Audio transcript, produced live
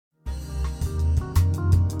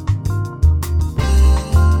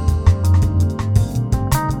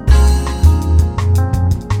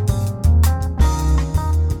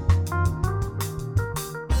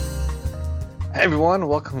everyone,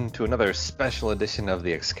 welcome to another special edition of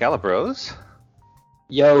the Excalibros.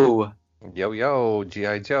 Yo. Yo, yo,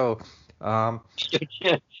 G.I. Joe.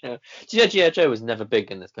 G.I. Joe was never big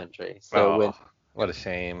in this country. So what a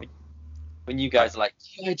shame. when you guys are like,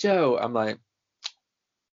 G.I. Joe, I'm like,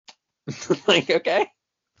 okay.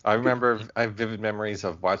 I have vivid memories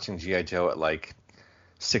of watching G.I. Joe at like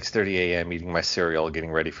 6:30 a.m. eating my cereal,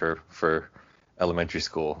 getting ready for elementary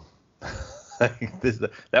school.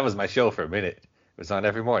 That was my show for a minute. It was on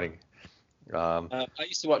every morning. I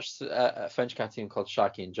used to watch a French cartoon called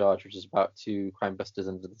Sharky and George, which is about two crime busters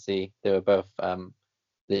under the sea. They were both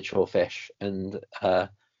literal fish, and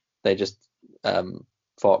they just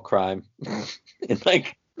fought crime in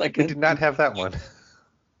like we did not have that one.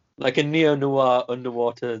 Like a neo-noir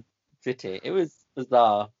underwater city. It was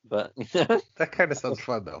bizarre, but that kind of sounds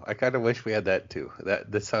fun though. I kind of wish we had that too.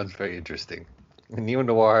 That sounds very interesting.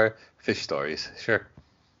 Neo-noir fish stories, sure.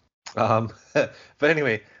 But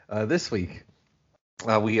anyway, this week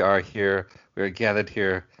we are gathered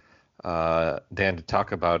here, Dan, to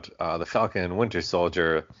talk about the Falcon and Winter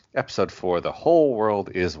Soldier, episode 4, The Whole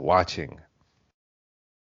World is Watching.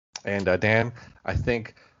 And Dan, I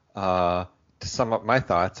think to sum up my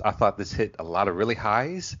thoughts, I thought this hit a lot of really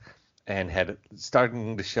highs and had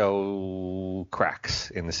starting to show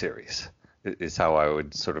cracks in the series, is how I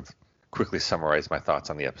would sort of quickly summarize my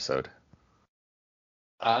thoughts on the episode.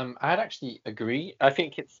 I'd actually agree. I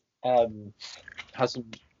think it's has some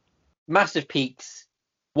massive peaks,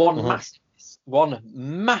 one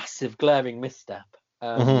massive glaring misstep,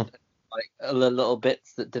 like little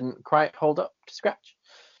bits that didn't quite hold up to scratch.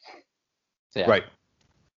 So, yeah. Right.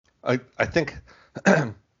 I think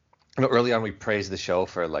early on we praised the show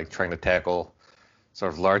for like trying to tackle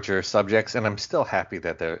sort of larger subjects, and I'm still happy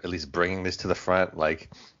that they're at least bringing this to the front.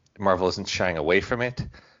 Like Marvel isn't shying away from it,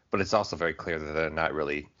 but it's also very clear that they're not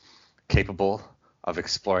really capable of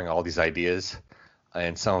exploring all these ideas,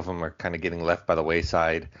 and some of them are kind of getting left by the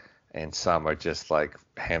wayside, and some are just like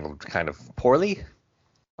handled kind of poorly.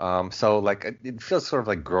 So like it feels sort of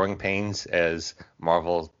like growing pains as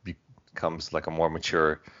Marvel becomes like a more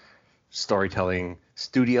mature storytelling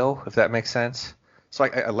studio, if that makes sense. So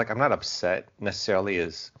I'm not upset necessarily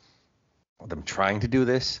as them trying to do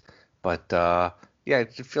this, but yeah,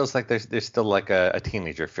 it feels like there's still like a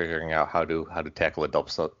teenager figuring out how to tackle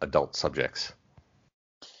adult subjects.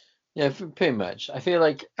 Yeah, pretty much. I feel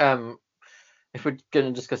like if we're going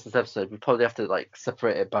to discuss this episode, we probably have to like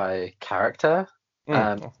separate it by character.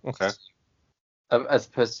 Okay. As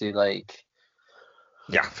opposed to like.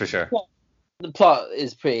 Yeah, for sure. The plot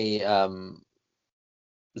is pretty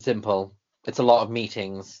simple. It's a lot of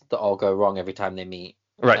meetings that all go wrong every time they meet.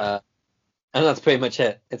 Right. And that's pretty much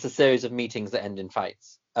it. It's a series of meetings that end in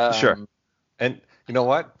fights. Sure. And you know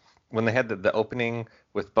what? When they had the opening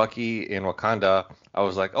with Bucky in Wakanda, I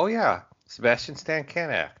was like, oh yeah, Sebastian Stan can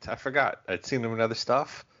act. I forgot. I'd seen him in other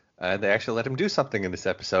stuff. And they actually let him do something in this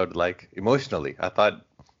episode, like emotionally. I thought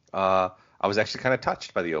I was actually kind of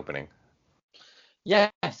touched by the opening.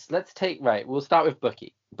 Yes, we'll start with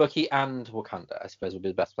Bucky. Bucky and Wakanda, I suppose, would be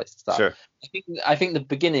the best place to start. Sure. I think the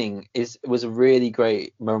beginning was a really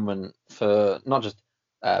great moment for not just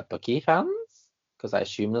Bucky fans, because I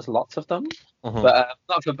assume there's lots of them, but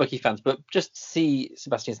not for Bucky fans, but just to see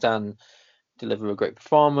Sebastian Stan deliver a great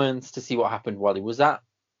performance, to see what happened while he was at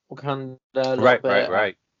Wakanda.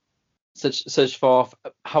 Right. Such forth.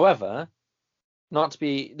 However,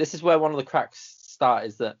 this is where one of the cracks start,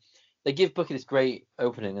 is that they give Bucky this great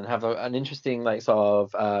opening and have an interesting like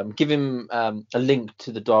sort of give him a link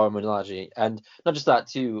to the Dora Milaje, and not just that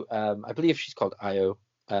too. I believe she's called Io,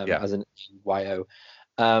 as in YO.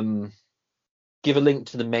 Give a link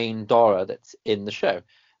to the main Dora that's in the show,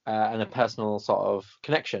 and a personal sort of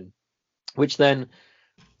connection, which then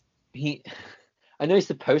I know he's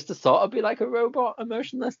supposed to sort of be like a robot,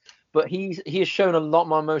 emotionless, but he has shown a lot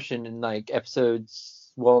more emotion in like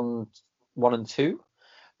episodes 1 and 2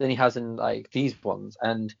 than he has in like these ones,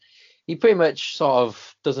 and he pretty much sort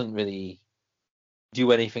of doesn't really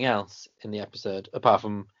do anything else in the episode apart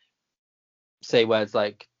from say words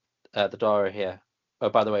like the Dora here. Oh,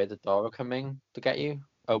 by the way, the Dora coming to get you.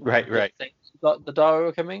 Oh, right. The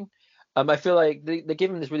Dora coming. I feel like they give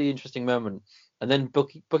him this really interesting moment, and then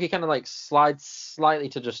Bucky kind of like slides slightly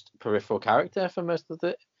to just peripheral character for most of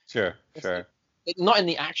it. Sure. Not in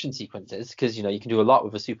the action sequences, because you can do a lot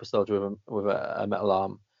with a super soldier with a metal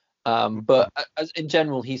arm. But as in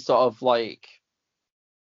general, he's sort of like,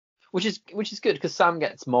 which is good because Sam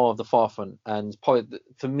gets more of the forefront, and probably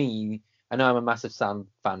for me, I know I'm a massive Sam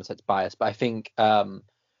fan, so it's biased, but I think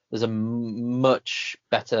there's a much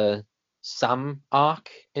better Sam arc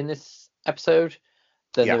in this episode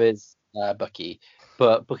than there is Bucky,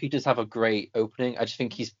 but Bucky does have a great opening. I just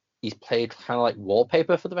think he's played kind of like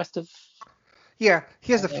wallpaper for the rest of. Yeah,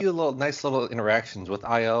 he has a few nice little interactions with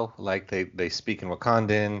Io, like they speak in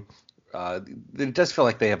Wakandan. It does feel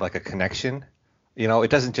like they have like a connection. It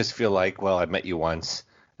doesn't just feel like, well, I met you once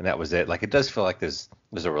and that was it. Like it does feel like there's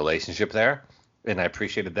a relationship there, and I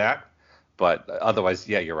appreciated that. But otherwise,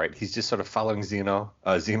 yeah, you're right. He's just sort of following Zemo,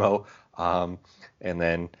 and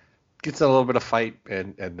then gets in a little bit of fight,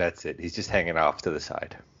 and that's it. He's just hanging off to the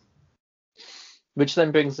side. Which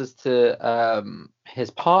then brings us to his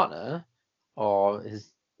partner, or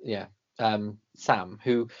Sam,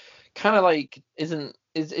 who kind of like isn't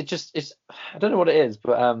is it just is I don't know what it is,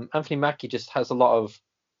 but Anthony Mackie just has a lot of.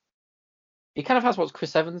 He kind of has what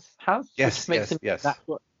Chris Evans has, Yes, which makes him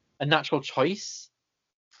a natural choice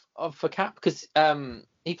for Cap, because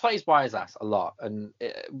he plays wise ass a lot and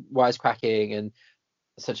wisecracking and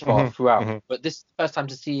such forth throughout. Mm-hmm. But this is the first time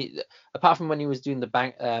to see, apart from when he was doing the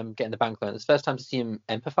bank, getting the bank loan, it's the first time to see him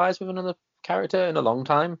empathize with another character in a long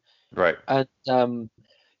time. Right. And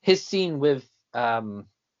his scene with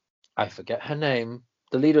I forget her name,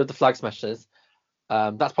 the leader of the Flag Smashers.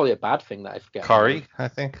 That's probably a bad thing that I forget. Kari, I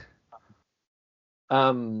think.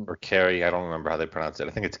 Or Carrie, I don't remember how they pronounce it.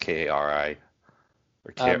 I think it's Kari or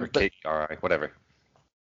Kari, whatever.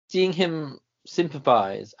 Seeing him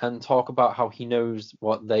sympathize and talk about how he knows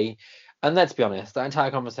what they, and let's be honest, that entire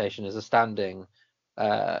conversation is is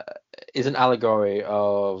an allegory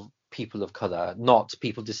of people of color, not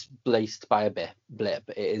people displaced by a blip.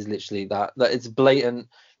 It is literally that it's blatant,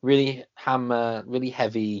 really really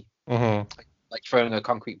heavy, like throwing a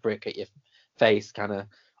concrete brick at your face, kind of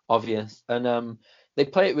obvious. And they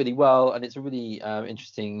play it really well, and it's a really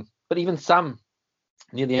interesting. But even Sam,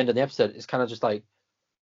 near the end of the episode, is kind of just like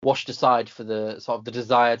washed aside for the sort of the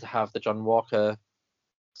desire to have the John Walker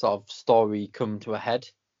sort of story come to a head,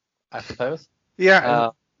 I suppose.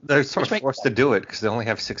 Yeah, they're sort of forced to do it because they only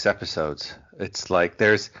have 6 episodes. It's like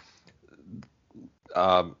there's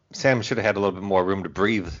Sam should have had a little bit more room to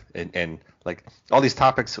breathe, and like all these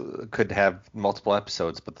topics could have multiple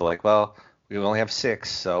episodes, but they're like, well, we only have 6,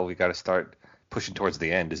 so we got to start pushing towards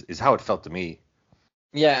the end. Is how it felt to me.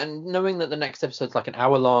 Yeah, and knowing that the next episode's like an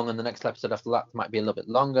hour long, and the next episode after that might be a little bit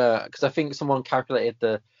longer, because I think someone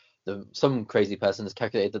calculated some crazy person has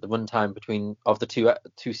calculated that the runtime between of the two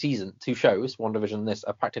shows, WandaVision and this,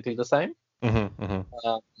 are practically the same.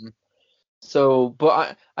 So,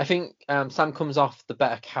 but I think Sam comes off the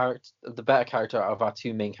better character of our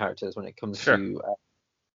 2 main characters when it comes to.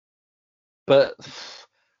 But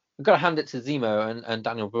I've got to hand it to Zemo and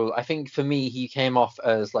Daniel Bruhl. I think for me, he came off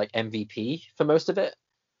as like MVP for most of it,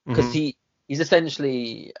 because he's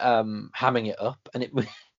essentially hamming it up, and it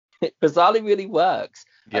bizarrely really works.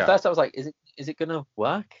 At first I was like, is it gonna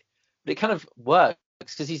work? But it kind of works,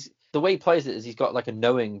 because the way he plays it is he's got like a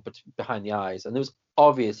knowing behind the eyes, and it was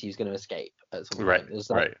obvious he was going to escape at some point. It was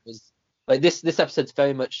like this episode's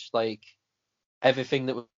very much like everything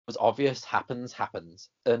that was obvious happens,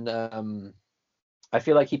 and I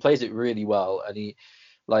feel like he plays it really well, and he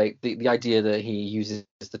like the idea that he uses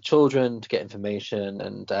the children to get information,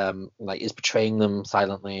 and like is betraying them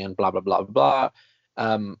silently and blah blah blah blah.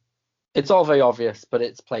 It's all very obvious, but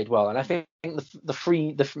it's played well, and I think the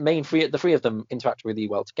three of them interact really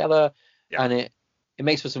well together, and it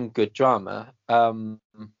makes for some good drama.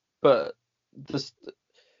 But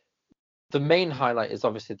the main highlight is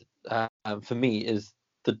obviously for me is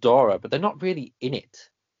the Dora, but they're not really in it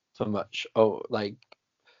so much. Oh, like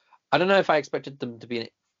I don't know if I expected them to be in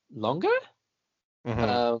it longer,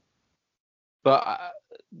 but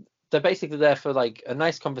they're basically there for like a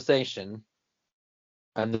nice conversation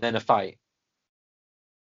and then a fight,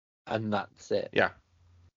 and that's it. Yeah.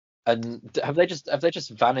 And have they just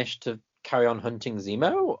vanished to carry on hunting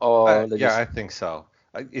Zemo, or I think so.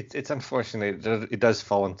 It's unfortunate. It does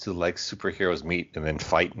fall into like superheroes meet and then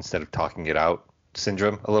fight instead of talking it out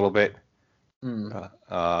syndrome a little bit.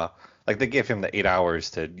 Like they gave him the 8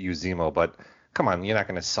 hours to use Zemo, but come on, you're not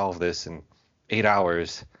going to solve this in 8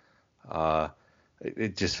 hours.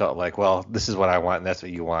 It just felt like, well, this is what I want and that's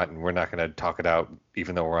what you want, and we're not going to talk it out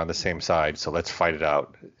even though we're on the same side, so let's fight it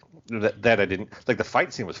out. That I didn't like. The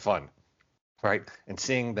fight scene was fun, right? And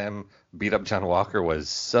seeing them beat up John Walker was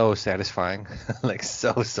so satisfying, like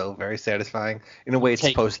so very satisfying in a way it's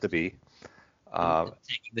supposed to be.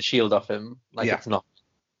 Taking the shield off him, it's not.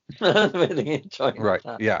 Really enjoying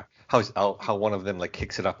that. Yeah. How one of them like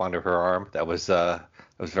kicks it up onto her arm. That was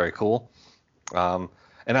very cool. And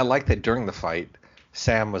I like that during the fight,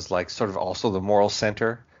 Sam was like sort of also the moral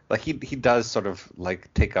center. Like he does sort of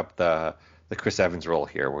like take up the Chris Evans role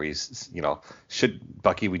here, where he's, should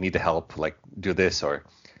Bucky, we need to help, like do this, or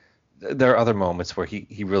there are other moments where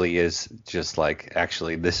he really is just like,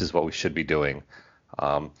 actually, this is what we should be doing.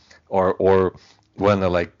 Or when they're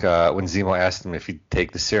like, when Zemo asked him if he'd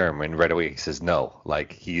take the serum, and right away he says no.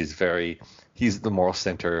 Like, he's the moral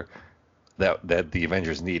center that the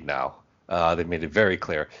Avengers need now. They made it very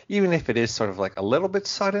clear, even if it is sort of like a little bit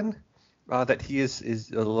sudden, that he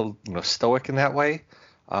is a little, stoic in that way.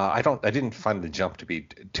 I didn't find the jump to be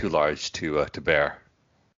too large to bear.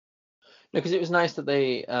 No, because it was nice that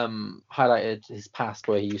they highlighted his past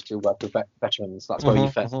where he used to work with veterans. That's where he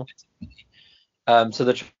Mm-hmm, first. mm-hmm. So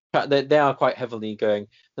they are quite heavily going,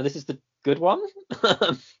 no, this is the good one.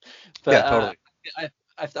 But Yeah, totally.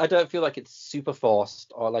 I don't feel like it's super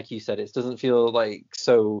forced, or like you said, it doesn't feel like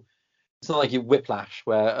so. It's not like Whiplash,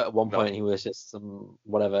 where at one No. point he was just some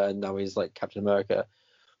whatever, and now he's like Captain America.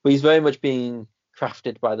 But he's very much being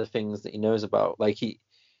crafted by the things that he knows about. Like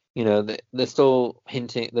they're still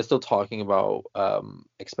hinting, they're still talking about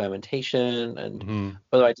experimentation and Mm-hmm.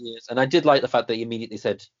 other ideas. And I did like the fact that he immediately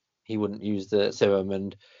said he wouldn't use the serum,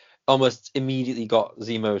 and almost immediately got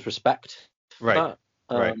Zemo's respect for Right.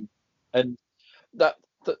 that. Right. And that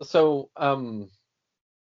so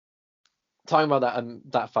talking about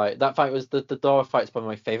that fight was the Dora fight's probably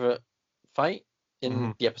my favorite fight Mm-hmm.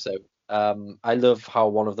 in the episode. I love how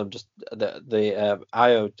one of them just the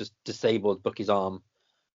Io just disabled Bucky's arm.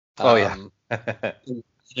 Oh yeah. In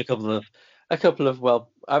a couple of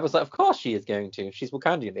well, I was like, of course she is going to. She's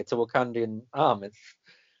Wakandian. It's a Wakandian arm. Of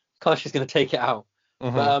course she's going to take it out.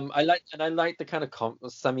 But Mm-hmm. I like the kind of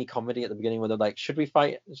semi-comedy at the beginning where they're like, should we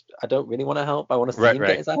fight? I don't really want to help. I want to see Right. him get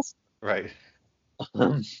Right. his ass. Right.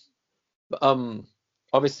 But,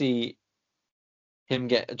 obviously him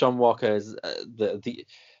get John Walker is the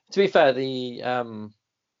to be fair, the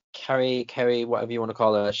Carrie, whatever you want to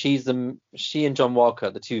call her, she and John Walker,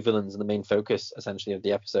 the two villains, and the main focus essentially of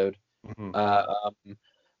the episode. Mm-hmm.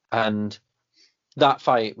 And that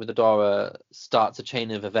fight with Adora starts a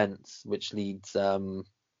chain of events which leads John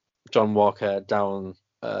Walker down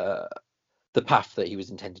the path that he was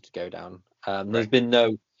intended to go down. There's Right.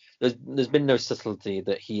 been no subtlety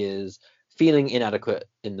that he is feeling inadequate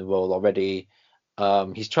in the role already.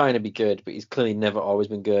 He's trying to be good, but he's clearly never always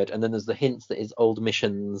been good. And then there's the hints that his old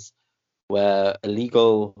missions were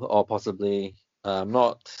illegal or possibly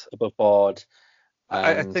not above board.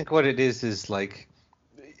 I And think what it is like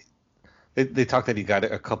they talked that he got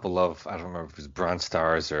a couple of, I don't remember if it was Bronze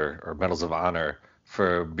Stars or Medals of Honor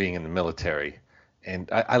for being in the military, and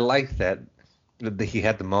I like that he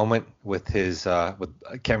had the moment with his with,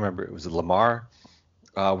 I can't remember, it was Lamar,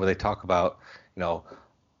 where they talk about, you know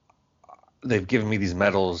they've given me these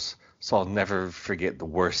medals, so I'll never forget the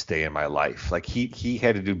worst day in my life. Like, he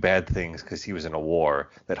had to do bad things because he was in a war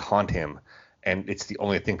that haunt him, and it's the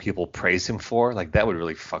only thing people praise him for. Like, that would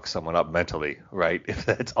really fuck someone up mentally, right? If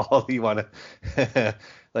that's all you want to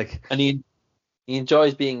like. and he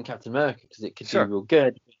enjoys being Captain America because it could do Sure. real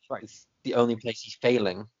good. Right. It's the only place he's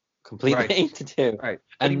failing Right. completely to do. Right.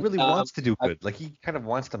 But he And really wants to do I, good. Like, he kind of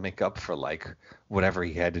wants to make up for like whatever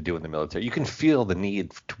he had to do in the military. You can feel the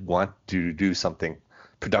need to want to do something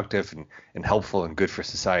productive and helpful and good for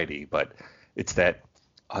society, but it's that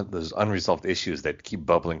those unresolved issues that keep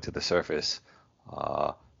bubbling to the surface.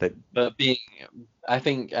 That but I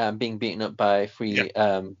think being beaten up by Yeah. three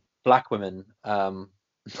black women,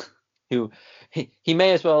 who he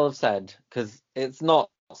may as well have said, because it's not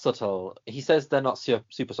subtle. He says they're not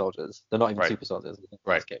super soldiers. They're not even Right. super soldiers.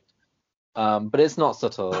 Right. But it's not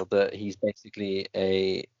subtle that he's basically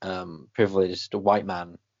a privileged white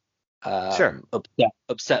man, Sure.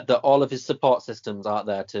 upset that all of his support systems aren't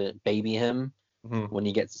there to baby him Hmm. when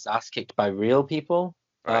he gets his ass kicked by real people.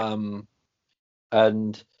 Right.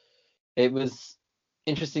 And it was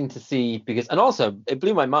interesting to see because, and also it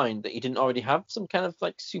blew my mind that he didn't already have some kind of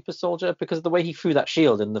like super soldier, because of the way he threw that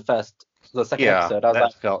shield in the second Yeah, episode. I was that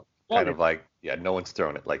like, felt kind well, of like, yeah, no one's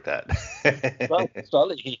thrown it like that. well,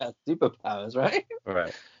 surely he has superpowers, right?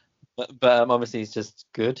 Right. But obviously he's just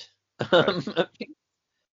good. Right.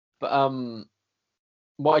 But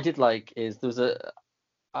what I did like is there was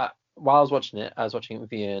while I was watching it, I was watching it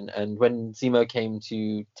with Ian, and when Zemo came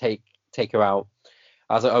to take her out,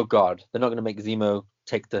 I was like, oh god, they're not going to make Zemo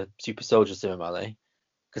take the super soldier serum, are they?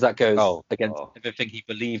 Because that goes Oh. against Oh. everything he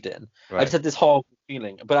believed in. I Right. just had this horrible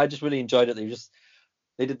feeling, but I just really enjoyed it.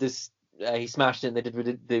 They did this. He smashed it. And they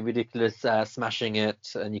did the ridiculous smashing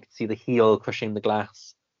it, and you could see the heel crushing the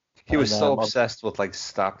glass. He was And so obsessed with like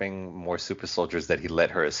stopping more super soldiers that he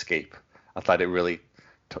let her escape. I thought it really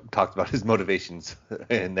talked about his motivations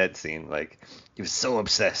in that scene. Like, he was so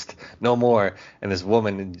obsessed, no more. And this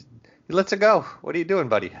woman, he lets her go. What are you doing,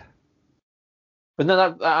 buddy? But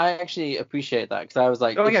no, I actually appreciate that because I was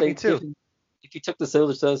like, Oh yeah, me too. if he took the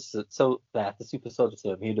Silver Surfer, the Super Soldier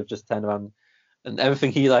Serum, he'd have just turned around and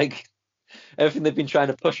everything he like, everything they've been trying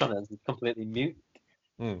to push on us is completely mute.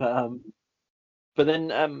 Mm. But but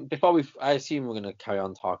then before I assume we're gonna carry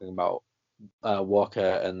on talking about Walker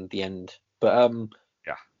and the end. But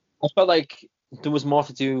Yeah. I felt like there was more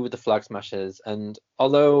to do with the Flag Smashers, and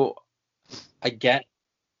although I get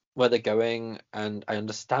where they're going and I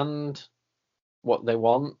understand what they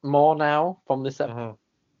want more now from Hmm.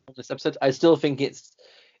 this episode, I still think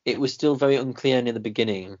it was still very unclear near the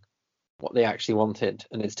beginning what they actually wanted,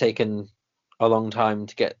 and it's taken a long time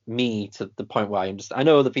to get me to the point where I understand. I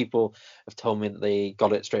know other people have told me that they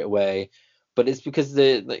got it straight away, but it's because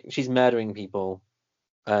she's murdering people,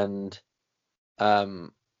 and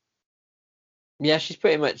um, yeah, she's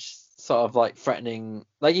pretty much sort of like threatening,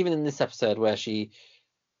 like even in this episode where she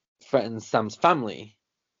threatens Sam's family,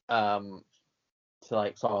 um, to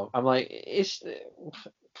like sort of, I'm like, it's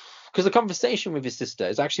because the conversation with his sister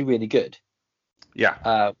is actually really good. Yeah.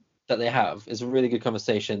 uh, that they have is a really good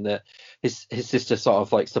conversation that his sister sort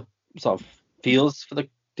of like sort of feels for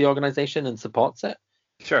the organization and supports it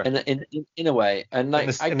Sure. in a way. And In like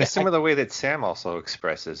this, in a similar way that Sam also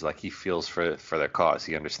expresses, like he feels for their cause.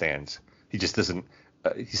 He understands. He just doesn't.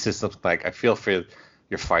 He says something like, "I feel for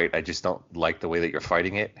your fight. I just don't like the way that you're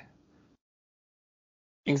fighting it."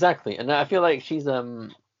 exactly. And I feel like she's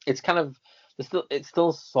it's kind of it's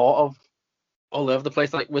still sort of all over the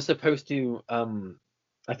place. Like we're supposed to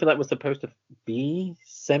I feel like we're supposed to be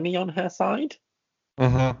semi on her side.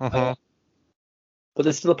 Mm-hmm. Uh, Mm-hmm. but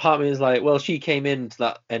there's still a part of me is like, well, she came into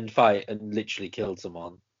that end fight and literally killed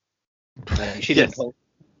someone. Like she didn't Yes. pull,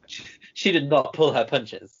 she did not pull her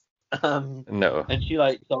punches. No. And she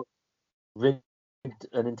like sort of rigged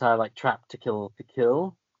an entire like trap to kill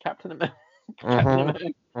Captain America, Captain Mm-hmm.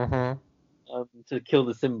 America, Mm-hmm. to kill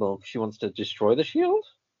the symbol. She wants to destroy the shield,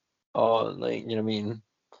 or like you know what I mean?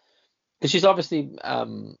 Because she's obviously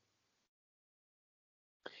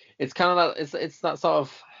it's kind of that it's that sort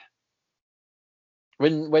of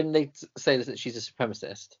when they say that she's a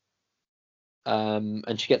supremacist,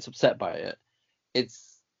 and she gets upset by it.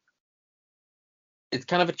 It's it's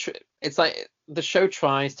kind of it's like the show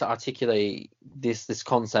tries to articulate this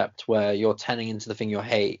concept where you're turning into the thing you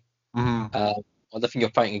hate, Mm-hmm. uh, or the thing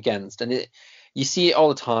you're fighting against, and you see it all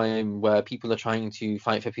the time where people are trying to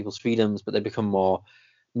fight for people's freedoms, but they become more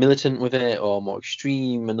militant with it or more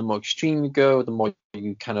extreme, and the more extreme you go, the more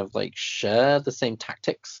you kind of like share the same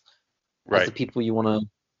tactics as the Right. people you want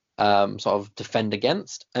to sort of defend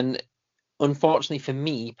against. And unfortunately for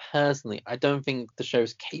me personally, I don't think the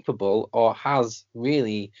show's capable or has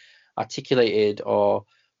really articulated or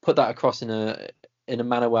put that across in a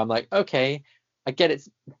manner where I'm like, okay, I get it.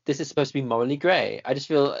 This is supposed to be morally grey. I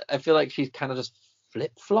feel like she's kind of just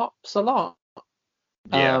flip flops a lot.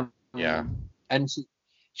 Yeah. Um, Yeah. and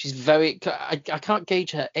she's very. I can't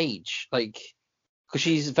gauge her age, like, because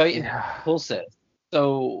she's very Yeah. impulsive.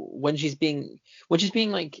 So when she's being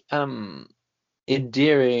like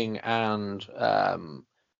endearing and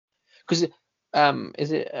because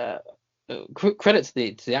is it credit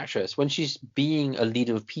to the actress when she's being a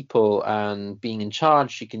leader of people and being in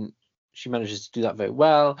charge, she manages to do that very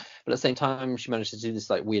well, but at the same time she manages to do this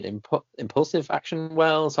like weird impulsive action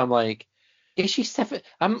well. So I'm like, is she seven?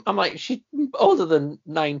 I'm like, she's older than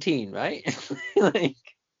 19, right? Like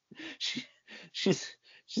she, she's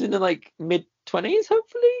she's in the like mid 20s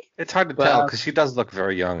hopefully, It's hard to but tell because she does look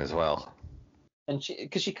very young as well. and she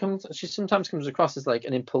sometimes comes across as like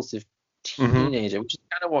an impulsive Mm-hmm. teenager, which is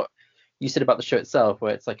kind of what you said about the show itself,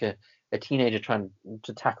 where it's like a teenager trying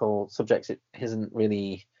to tackle subjects it hasn't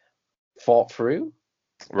really thought through.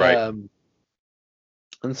 Right. um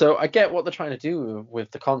and so I get what they're trying to do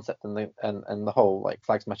with the concept and the whole like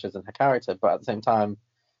flag smashers and her character, but at the same time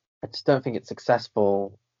I just don't think it's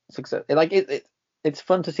it's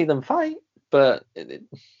fun to see them fight, but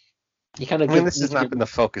you kind of I mean, this need has to not give been the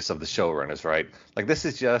focus of the showrunners, right? Like, this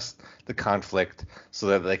is just the conflict so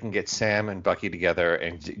that they can get Sam and Bucky together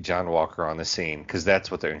and John Walker on the scene, because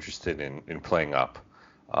that's what they're interested in playing up.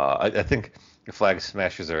 I think the Flag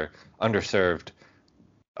Smashers are underserved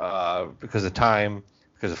because of time,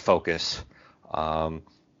 because of focus, um,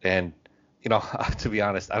 and to be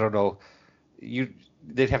honest, I don't know.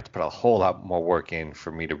 They'd have to put a whole lot more work in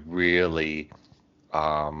for me to really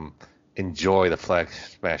um, enjoy the Flag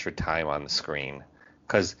Smasher time on the screen.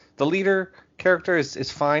 Because the leader character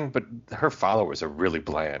is fine, but her followers are really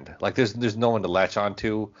bland. Like there's no one to latch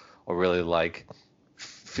onto or really like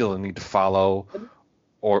feel the need to follow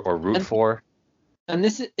or root and for.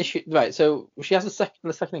 this issue, right? So she has a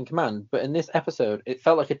second in command, but in this episode, it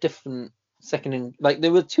felt like a different second in, like,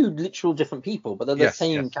 there were two literal different people, but they're the Yes,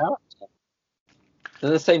 same yes. character. They're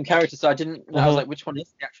the same character, so I didn't. I was Mhm. like, which one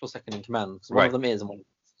is the actual second in command? Because one of Right. them is, and one.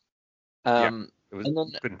 Yeah. It was And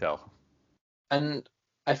then couldn't tell. and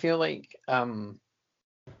I feel like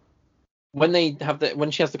when they have when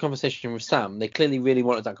she has the conversation with Sam, they clearly really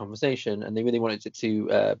wanted that conversation, and they really wanted it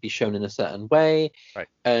to be shown in a certain way, Right.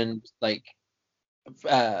 and like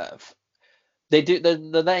uh, they do. They're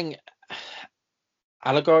letting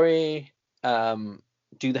Allegory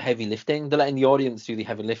do the heavy lifting. They're letting the audience do the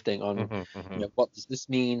heavy lifting on, Hmm. what does this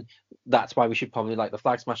mean? That's why we should probably like the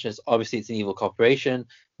Flag Smashers. Obviously, it's an evil corporation.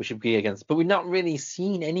 We should be against, but we've not really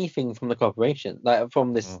seen anything from the corporation, like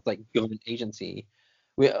from this like government agency.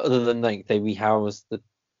 Other than like they rehouse the,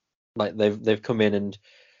 like they've come in and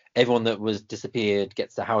everyone that was disappeared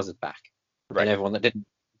gets their houses back, Right. and everyone that didn't,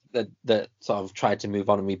 that sort of tried to move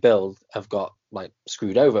on and rebuild, have got like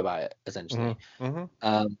screwed over by it essentially. Hmm.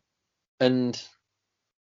 And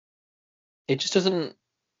it just doesn't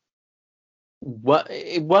work.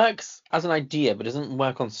 It works as an idea, but doesn't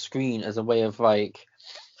work on screen as a way of like,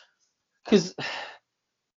 because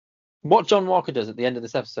what John Walker does at the end of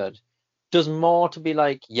this episode does more to be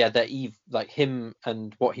like, yeah, they're Eve, like him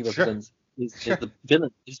and what he Sure. represents is Sure. the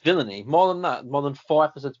villain, is villainy. More than that, more than 4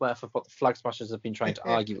 episodes worth of what the Flag Smashers have been trying to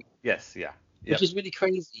argue, Yes. Yeah. which Yep. is really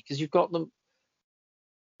crazy because you've got them.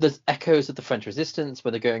 There's echoes of the French Resistance where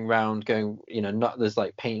they're going around, not there's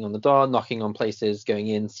like painting on the door, knocking on places, going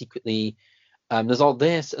in secretly. There's all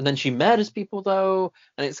this, and then she murders people though,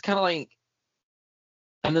 and it's kind of like,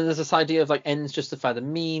 and then there's this idea of like ends justify the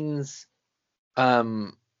means,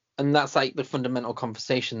 and that's like the fundamental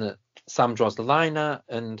conversation that Sam draws the line at,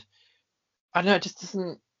 and I don't know, it just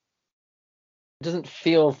doesn't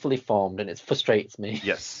feel fully formed, and it frustrates me.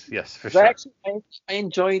 Yes. Yes. For But sure. I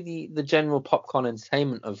enjoy the general popcorn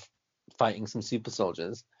entertainment of fighting some super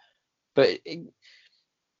soldiers, but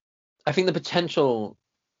I think the potential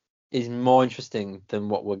is more interesting than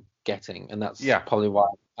what we're getting, and that's Yeah. probably why.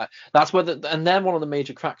 That's where and then one of the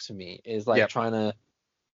major cracks for me is like Yep. trying to,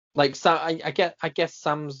 like, Sam. I guess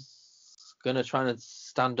Sam's gonna try to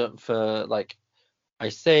stand up for like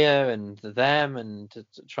Isaiah and them, and to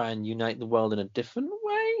try and unite the world in a different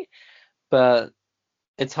way, but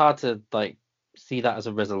it's hard to like see that as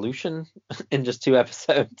a resolution in just 2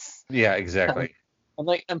 episodes. Yeah. Exactly.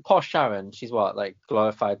 And poor Sharon, she's what, like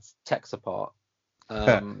glorified tech support.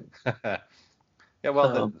 Yeah.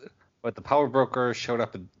 Well, Um, the power broker showed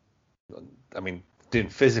up. I mean,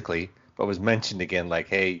 didn't physically, but was mentioned again. Like,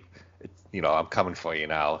 hey, I'm coming for you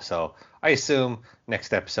now. So I assume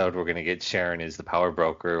next episode we're gonna get Sharon as the power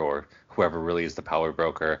broker, or whoever really is the power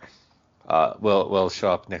broker. Will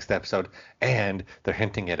show up next episode, and they're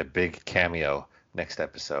hinting at a big cameo next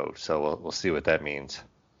episode. So we'll see what that means.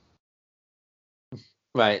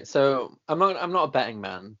 Right, so I'm not a betting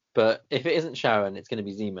man, but if it isn't Sharon, it's going to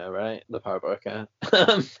be Zemo, right? The power broker.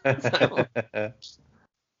 So,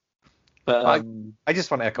 but I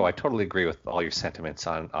just want to echo. I totally agree with all your sentiments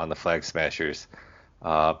on the Flag Smashers.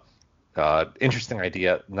 Uh, Interesting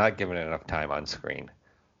idea, not given enough time on screen.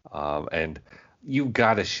 And you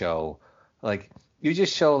got to show, like, you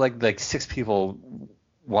just show like six people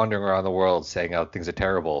wandering around the world saying how things are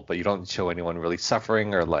terrible, but you don't show anyone really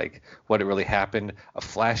suffering or like what it really happened. A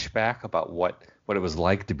flashback about what it was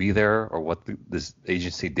like to be there, or what this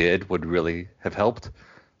agency did, would really have helped.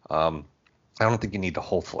 I don't think you need the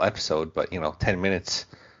whole full episode, but 10 minutes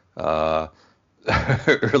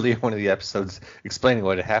early in one of the episodes explaining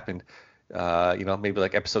what had happened. Maybe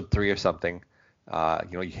like episode 3 or something.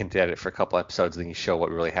 You hint at it for a couple episodes, then you show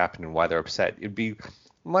what really happened and why they're upset. It'd be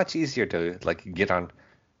much easier to like get on,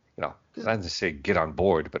 not necessarily get on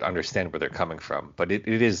board, but understand where they're coming from. But it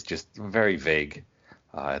is just very vague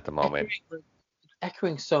at the moment.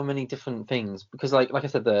 echoing so many different things, because like I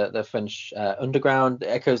said, the French underground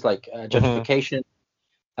echoes like gentrification,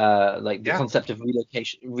 like the Yeah. concept of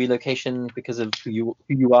relocation because of who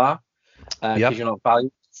you are, because Yep. you're not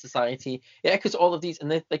valued in society. It echoes all of these,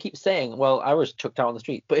 and they keep saying, well, I was chucked out on the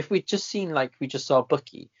street. But if we'd just seen, like we just saw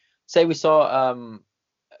Bucky, say we saw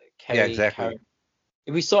Carrie, Yeah, exactly.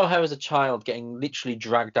 if we saw her as a child getting literally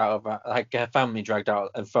dragged out of like her family dragged out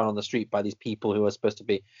and thrown on the street by these people who are supposed to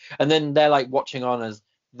be, and then they're like watching on as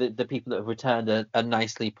the people that have returned are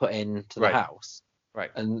nicely put into the Right. house,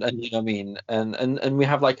 Right. and you know what I mean, and we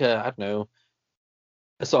have like I don't know,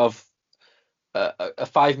 a sort of a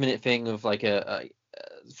 5 minute thing of like a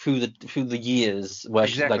through the years where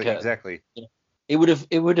Exactly. it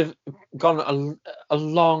would have gone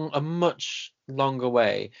a much longer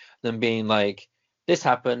way than being like, this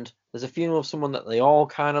happened. There's a funeral of someone that they all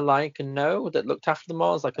kind of like and know, that looked after them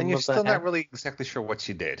all as like a And you're mother still not hen. really exactly sure what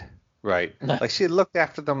she did. Right. Like she looked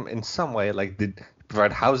after them in some way. Like did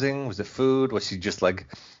provide housing? Was it food? Was she just like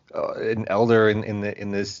an elder in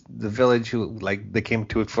the village who like they came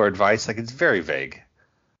to it for advice? Like it's very vague.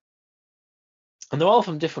 And they're all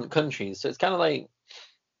from different countries, so it's kind of like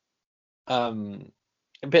um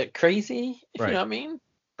a bit crazy, if you know Right. what I mean.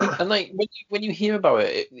 And like when you hear about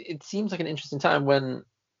it, it seems like an interesting time when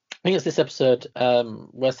I think it's this episode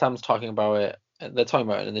where Sam's talking about it. They're talking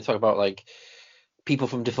about it, and they talk about like people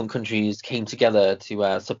from different countries came together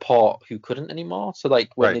to support who couldn't anymore. So like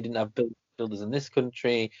when they Right. didn't have builders in this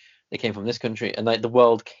country, they came from this country, and like the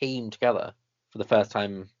world came together for the first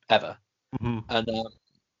time ever. Hmm. And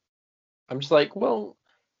I'm just like, well,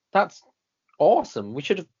 that's awesome. We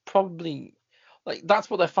should have probably like that's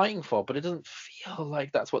what they're fighting for, but it doesn't feel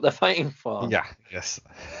like that's what they're fighting for. Yeah. Yes.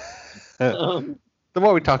 The Um,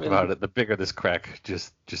 more we talk really, about it, the bigger this crack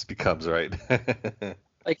just becomes, right?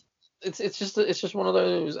 like it's just one of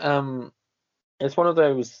those it's one of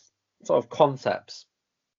those sort of concepts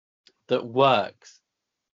that works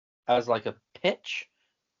as like a pitch,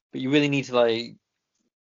 but you really need to like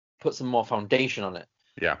put some more foundation on it.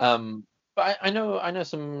 Yeah. But I know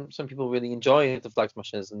some people really enjoy the Flag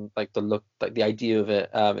Smashers and like the look, like the idea of it.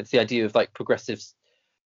 It's the idea of like progressive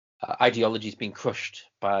ideologies being crushed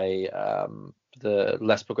by the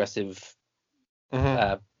less progressive. Hmm.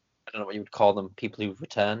 I don't know what you would call them, people who've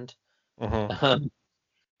returned. Hmm. Um,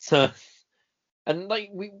 so and like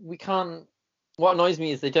we can't. What annoys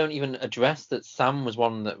me is they don't even address that Sam was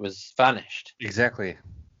one that was vanished. Exactly.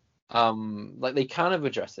 Like they kind of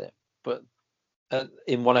address it, but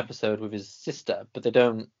in one episode with his sister, but they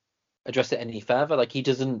don't address it any further. Like he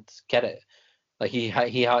doesn't get it. Like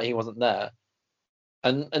he wasn't there.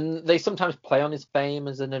 And they sometimes play on his fame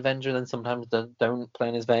as an Avenger, and then sometimes they don't play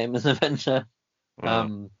on his fame as an Avenger. Mm.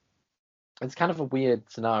 Um, it's kind of a weird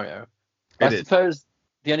scenario. But It I is. suppose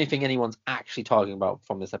the only thing anyone's actually talking about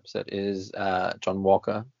from this episode is John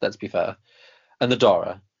Walker. Let's be fair, and the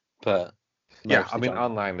Dora, but Yeah, I mostly mean John.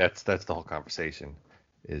 online that's the whole conversation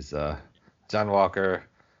is John Walker,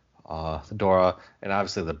 Dora, and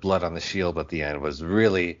obviously the blood on the shield at the end was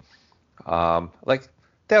really like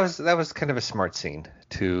that was kind of a smart scene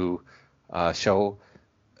to show,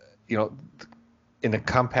 you know, in a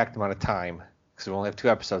compact amount of time because we only have 2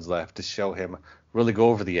 episodes left to show him really go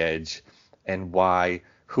over the edge and why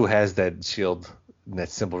who has that shield and that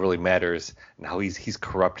symbol really matters and how he's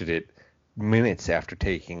corrupted it minutes after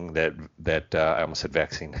taking that I almost said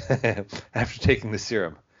vaccine after taking the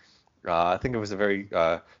serum. I think it was a very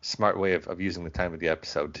smart way of using the time of the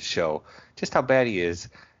episode to show just how bad he is,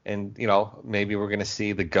 and maybe we're gonna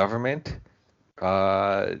see the government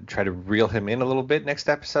try to reel him in a little bit next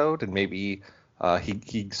episode, and maybe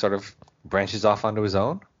he sort of branches off onto his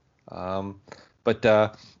own. But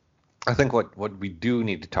I think what we do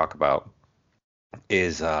need to talk about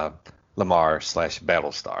is Lamar slash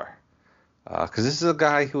Battlestar, because this is a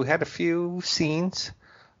guy who had a few scenes.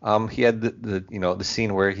 He had the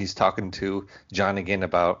scene where he's talking to John again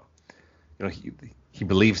about he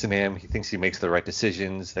believes in him. He thinks he makes the right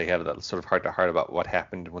decisions. They have that sort of heart to heart about what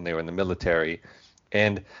happened when they were in the military,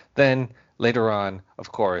 and then later on,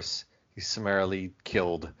 of course, he's summarily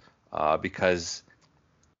killed because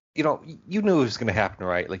you knew it was going to happen,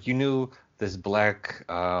 right? Like you knew this black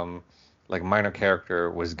like minor character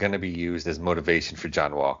was going to be used as motivation for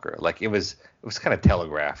John Walker. Like it was kind of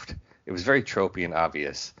telegraphed. It was very tropey and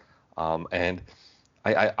obvious, and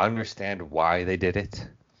I understand why they did it,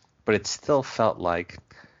 but it still felt like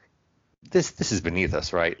this is beneath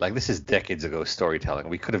us, right? Like this is decades ago storytelling.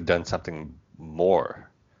 We could have done something more.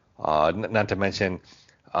 Not to mention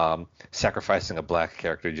sacrificing a black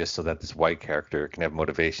character just so that this white character can have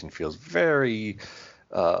motivation feels very.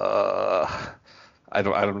 I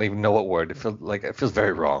don't even know what word. It feels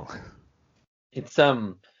very wrong. It's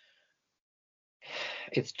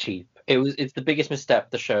it's cheap. It's the biggest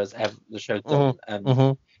misstep the show's done, Mm-hmm. and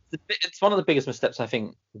Mm-hmm. it's one of the biggest missteps I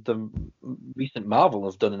think the recent Marvel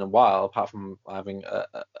have done in a while, apart from having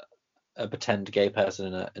a pretend gay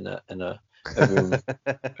person in a room.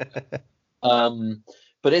 Um,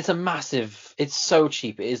 but it's a massive. It's so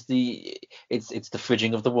cheap. It's the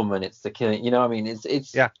fridging of the woman. It's the killing. You know what I mean?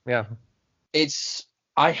 Yeah, yeah, It's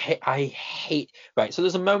I hate. Right. So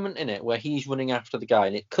there's a moment in it where he's running after the guy,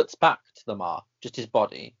 and it cuts back to the Mar, just his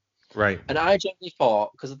body. right. And I genuinely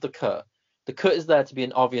thought, because of the cut is there to be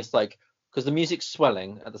an obvious, like, because the music's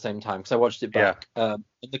swelling at the same time, because I watched it Yeah. back. And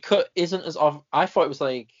the cut isn't as off. I thought it was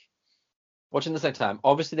like, watching the second time,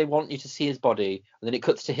 obviously they want you to see his body, and then it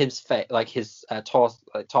cuts to his face, like his torso,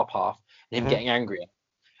 like top half, and him Mm-hmm. getting angrier. And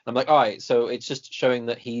I'm like, all right, so it's just showing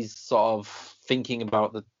that he's sort of thinking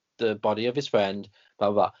about the body of his friend,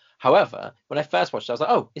 blah blah. However, when I first watched it, I was like,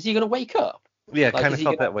 oh, is he going to wake up? Yeah, it Like, kind is of he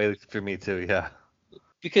felt gonna... that way for me too. Yeah.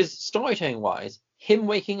 Because storytelling wise, him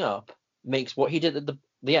waking up makes what he did at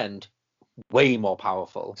the end way more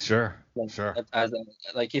powerful. Sure. Like, Sure.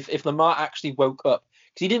 like if Lamar actually woke up,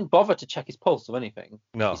 because he didn't bother to check his pulse or anything,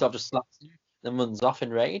 No. he sort of just slaps him, then runs off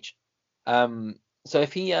in rage. So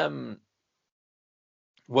if he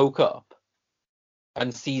woke up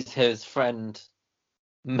and sees his friend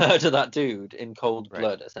murder that dude in cold Right.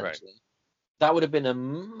 blood, Right. essentially, that would have been a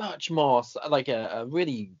much more like a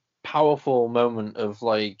really powerful moment of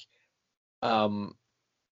like sort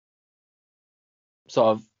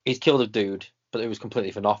of he's killed a dude, but it was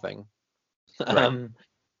completely for nothing. Right.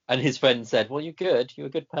 And his friend said, "Well, you're good. You're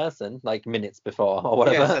a good person." Like minutes before or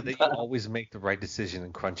Yeah, whatever. said that you always make the right decision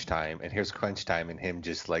in crunch time, and here's crunch time, and him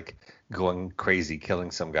just like going crazy,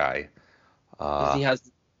 killing some guy. Because Uh,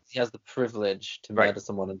 he has the privilege to right. murder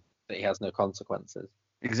someone and that he has no consequences.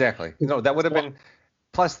 Exactly. No, that would have So, been.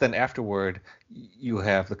 Plus, then afterward, you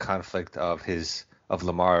have the conflict of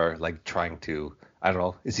Lamar like trying to. I don't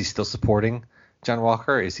know. Is he still supporting John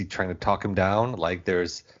Walker? Is he trying to talk him down? Like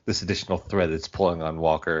there's this additional thread that's pulling on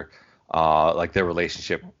Walker, like their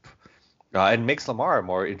relationship, and makes Lamar a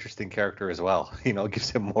more interesting character as well.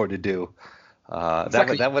 Gives him more to do.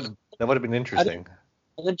 exactly. That would have been interesting.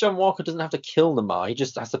 And then John Walker doesn't have to kill Lamar. He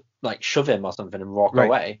just has to like shove him or something and walk Right.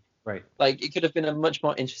 away. Right. Like it could have been a much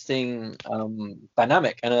more interesting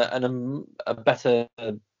dynamic and a better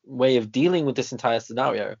way of dealing with this entire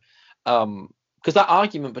scenario. Because that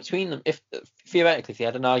argument between them, if theoretically if they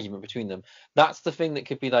had an argument between them, that's the thing that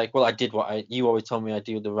could be like, well, I did you always told me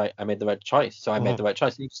I made the right choice, so I made the right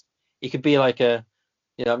choice. It could be like you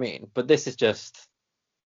know what I mean? But this is just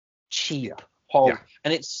cheap. Yeah.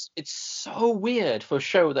 And it's so weird for a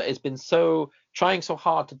show that has been trying so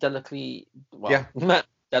hard to delicately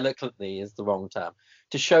delicately is the wrong term,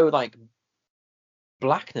 to show like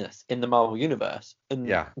blackness in the Marvel universe and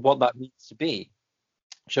what that means to be,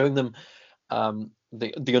 showing them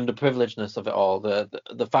the underprivilegedness of it all,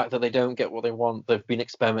 the fact that they don't get what they want, they've been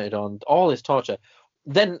experimented on, all this torture.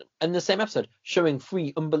 Then in the same episode, showing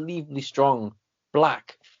three unbelievably strong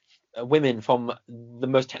black women from the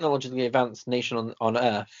most technologically advanced nation on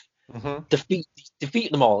Earth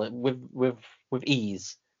defeat them all with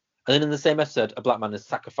ease. And then in the same episode, a black man is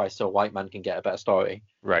sacrificed so a white man can get a better story.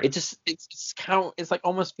 Right. It's like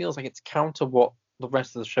almost feels like it's counter what the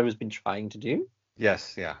rest of the show has been trying to do.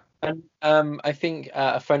 Yes. Yeah. And I think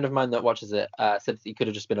a friend of mine that watches it said he could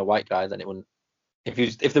have just been a white guy. Then it wouldn't. If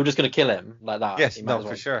they were just going to kill him like that. Yes. No.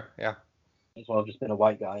 For sure. Yeah. As well have just been a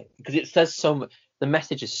white guy, because it says so much. The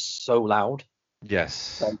message is so loud.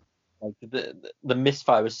 Yes. Like the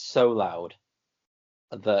misfire is so loud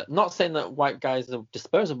that, not saying that white guys are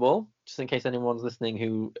disposable, just in case anyone's listening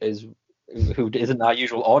who isn't our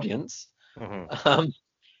usual audience.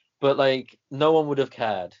 But like no one would have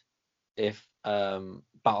cared if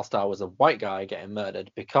Battlestar was a white guy getting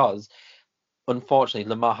murdered, because unfortunately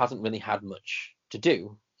Lamar hasn't really had much to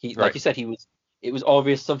do. Like you said, it was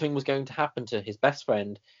obvious something was going to happen to his best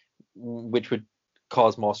friend, which would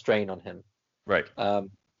cause more strain on him. Right.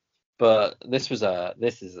 But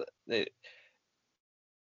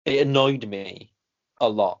it annoyed me a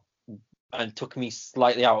lot and took me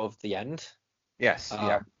slightly out of the end. Yes.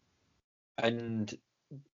 Yeah. And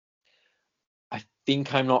I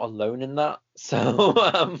think I'm not alone in that.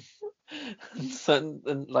 So,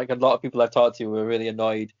 like a lot of people I've talked to were really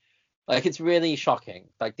annoyed. Like it's really shocking.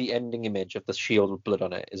 Like the ending image of the shield with blood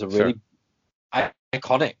on it is a really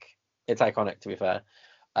iconic. It's iconic, to be fair,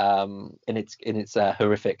 in its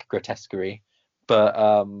horrific grotesquerie.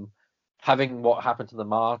 But having what happened to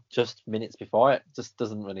Lamar just minutes before it just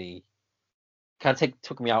doesn't really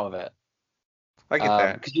took me out of it. I get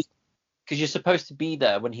that. Because you're supposed to be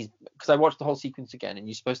there when because I watched the whole sequence again, and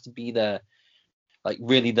you're supposed to be there, like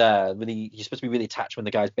really there, really. You're supposed to be really attached when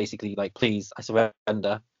the guy's basically like, "Please, I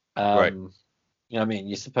surrender." Right. You know what I mean?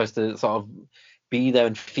 You're supposed to sort of be there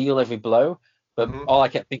and feel every blow. But all I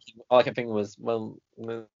kept thinking was, well,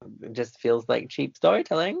 it just feels like cheap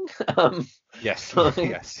storytelling. Yes.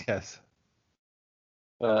 Yes.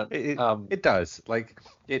 But it does. Like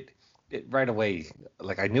it right away.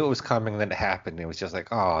 Like I knew it was coming, and then it happened. It was just like,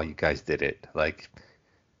 oh, you guys did it. Like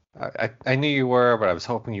I knew you were, but I was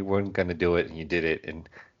hoping you weren't gonna do it, and you did it. And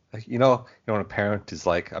like, when a parent is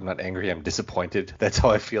like, I'm not angry, I'm disappointed. That's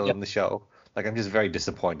how I feel in the show. Like I'm just very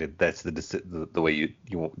disappointed. That's the way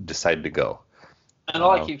you decided to go. And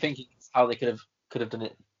all I keep thinking is how they could have done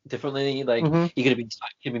it differently. Like he could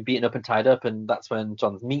have been beaten up and tied up, and that's when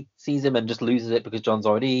John sees him and just loses it because John's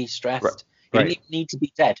already stressed. He doesn't need to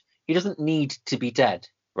be dead. He doesn't need to be dead.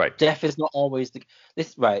 Right. Death is not always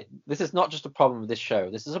this right. This is not just a problem with this show.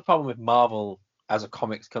 This is a problem with Marvel as a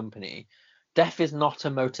comics company. Death is not a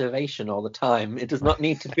motivation all the time. It does not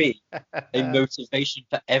need to be a motivation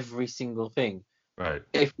for every single thing. Right.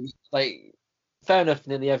 If like, fair enough,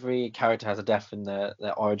 nearly every character has a death in their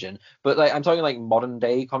origin, but like I'm talking like modern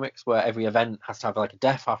day comics where every event has to have like a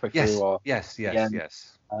death halfway through, Yes. or Yes. Yes. again,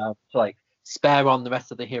 Yes. to like spare on the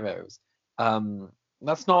rest of the heroes.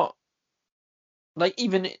 That's not like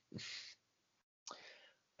even.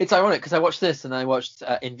 It's ironic because I watched this and I watched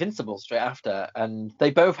Invincible straight after, and they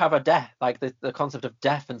both have a death, like the concept of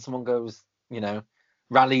death, and someone goes,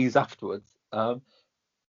 rallies afterwards. And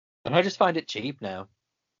I just find it cheap now.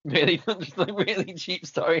 Really, just like really cheap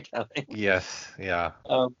storytelling. Yes. Yeah.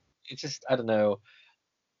 It's just, I don't know.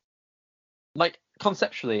 Like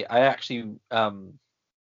conceptually, I actually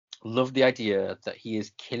love the idea that he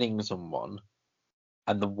is killing someone,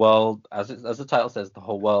 and the world, as the title says, the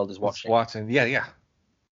whole world is It's watching. Watson. Yeah. Yeah.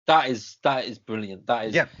 That is brilliant. That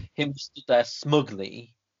is Yeah. him stood there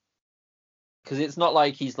smugly, because it's not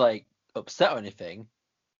like he's like upset or anything.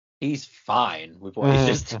 He's fine with what he's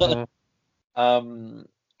just done.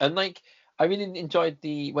 And like I really enjoyed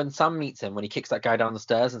when Sam meets him, when he kicks that guy down the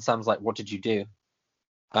stairs, and Sam's like, "What did you do?"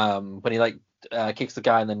 When he like kicks the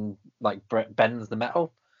guy and then like bends the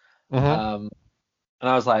metal. And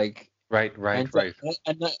I was like, Right. Right. Right.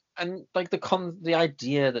 and like the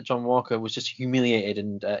idea that John Walker was just humiliated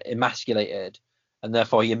and emasculated, and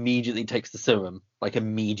therefore he immediately takes the serum, like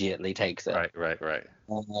immediately takes it, Right. Right. Right.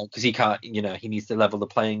 because he can't, he needs to level the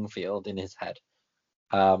playing field in his head.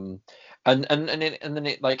 And then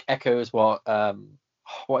it like echoes what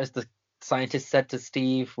is the scientist said to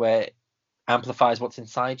Steve, where it amplifies what's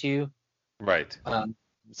inside you. Right.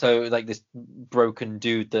 So like this broken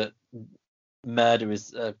dude that murder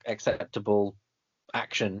is acceptable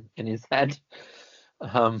action in his head.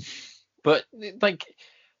 But like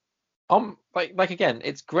again,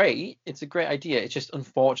 it's great. It's a great idea. It's just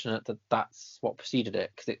unfortunate that that's what preceded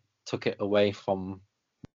it, because it took it away from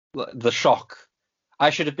the shock. I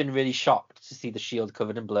should have been really shocked to see the shield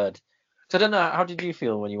covered in blood. So I don't know. How did you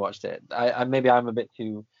feel when you watched it? I maybe I'm a bit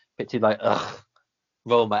too like, ugh,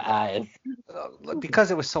 roll my eyes.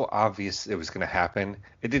 Because it was so obvious it was going to happen,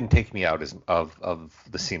 it didn't take me out of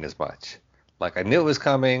the scene as much. Like I knew it was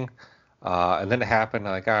coming, and then it happened.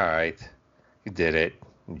 I'm like, all right, you did it,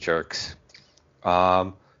 you jerks.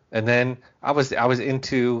 And then I was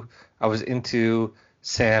into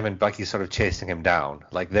Sam and Bucky sort of chasing him down.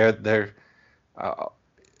 Like they're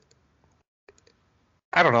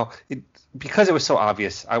I don't know. Because it was so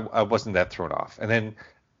obvious, I wasn't that thrown off. And then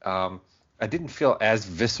I didn't feel as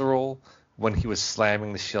visceral when he was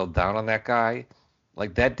slamming the shield down on that guy.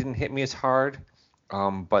 Like that didn't hit me as hard.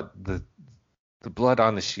 But the blood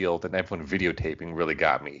on the shield and everyone videotaping really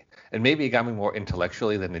got me. And maybe it got me more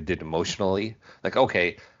intellectually than it did emotionally. Like,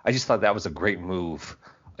 okay, I just thought that was a great move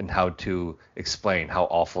in how to explain how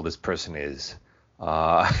awful this person is.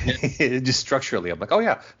 Just structurally, I'm like, oh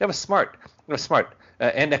yeah, that was smart. That was smart.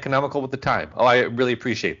 And economical with the time. Oh, I really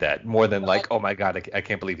appreciate that more than like, oh my god, I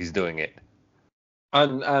can't believe he's doing it.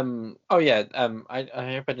 Oh yeah, I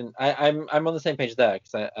hope I didn't. I'm on the same page there,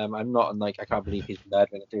 because I'm not like, I can't believe he's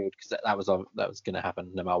murdering a dude, because that was gonna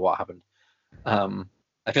happen no matter what happened.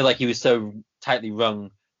 I feel like he was so tightly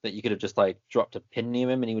rung that you could have just like dropped a pin near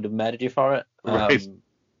him and he would have murdered you for it. Right.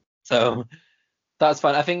 So that's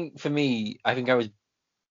fine. I think for me, I was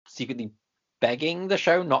secretly begging the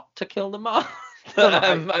show not to kill them all.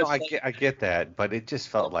 I get that, but it just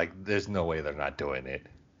felt like there's no way they're not doing it.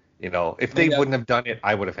 If they wouldn't have done it,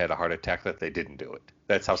 I would have had a heart attack that they didn't do it.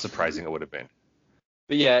 That's how surprising it would have been.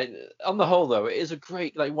 But yeah, on the whole though, it is a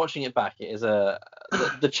great, like, watching it back. It is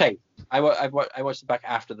the chase. I watched it back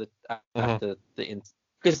after the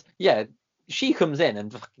because yeah, she comes in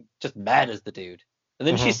and just murders the dude, and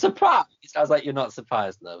then she's surprised. I was like, you're not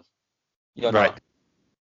surprised, love. You're right. not.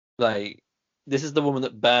 Like, this is the woman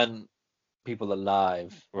that burned people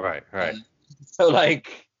alive. Right. So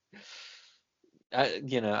like,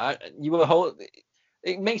 you were whole.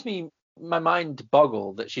 It makes my mind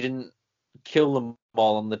boggle that she didn't kill them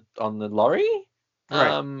all on the lorry.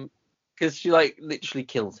 Right. Because she like literally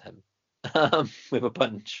kills him with a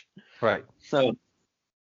punch. Right. So,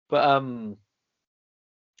 but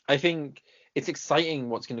I think it's exciting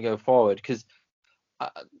what's going to go forward, because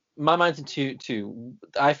my mind's in two.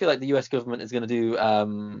 I feel like the US government is going to do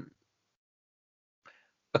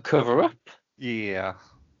a cover up. Yeah.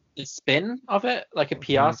 A spin of it, like a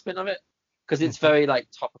PR spin of it, because it's very like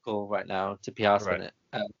topical right now to PR spin it,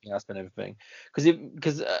 PR spin everything.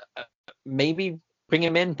 Because maybe bring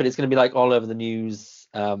him in, but it's going to be like all over the news.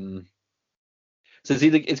 So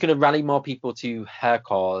it's going to rally more people to her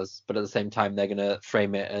cause, but at the same time they're going to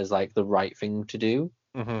frame it as like the right thing to do.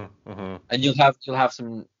 And you'll have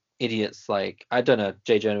some idiots like, I don't know,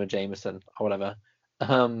 J. Jonah Jameson or whatever,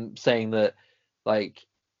 saying that like,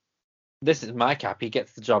 this is my cap, he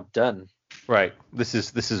gets the job done. Right. This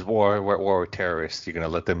is war. We're at war with terrorists. You're gonna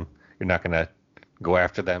let them. You're not gonna go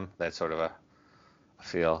after them. That's sort of a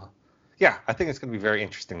feel. Yeah, I think it's gonna be very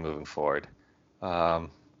interesting moving forward.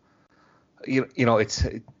 Um,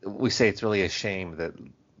 we say it's really a shame that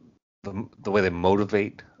the way they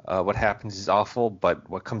motivate what happens is awful, but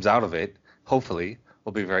what comes out of it, hopefully,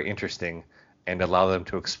 will be very interesting and allow them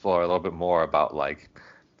to explore a little bit more about like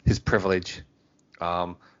his privilege.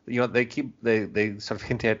 They sort of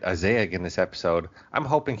hint at Isaiah again this episode. I'm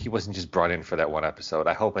hoping he wasn't just brought in for that one episode.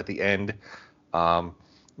 I hope at the end,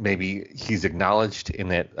 maybe he's acknowledged in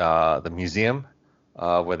that the museum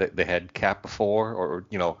where they had Cap before, or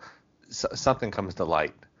something comes to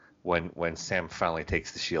light when Sam finally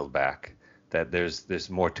takes the shield back. That there's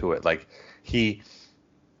more to it. Like he,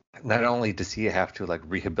 not only does he have to like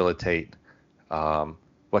rehabilitate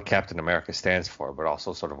what Captain America stands for, but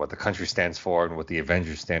also sort of what the country stands for and what the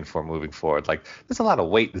Avengers stand for moving forward. Like there's a lot of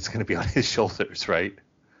weight that's going to be on his shoulders, right?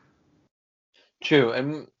 True,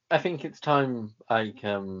 and I think it's time. Like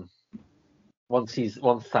once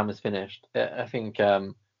Sam is finished, I think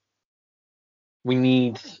we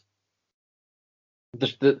need.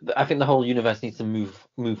 I think the whole universe needs to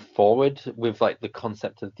move forward with like the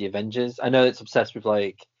concept of the Avengers. I know it's obsessed with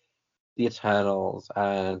like the Eternals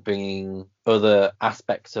and bringing other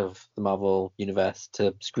aspects of the Marvel universe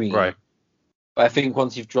to screen. Right. But I think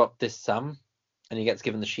once you've dropped this Sam and he gets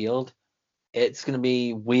given the shield, it's going to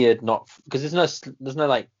be weird not because there's no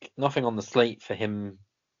like nothing on the slate for him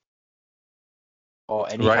or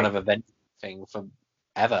any kind of event thing for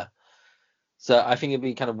ever. So I think it'd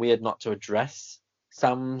be kind of weird not to address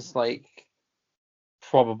Sam's like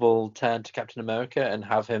probable turn to Captain America and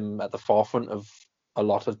have him at the forefront of a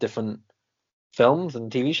lot of different films and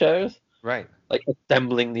TV shows. Right. Like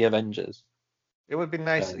assembling the Avengers. It would be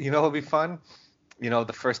nice. It would be fun.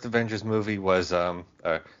 The first Avengers movie was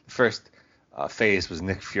the first phase was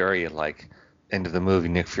Nick Fury, and like end of the movie,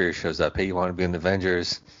 Nick Fury shows up. Hey, you want to be in the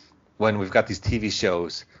Avengers? When we've got these TV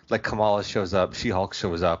shows, like Kamala shows up, She-Hulk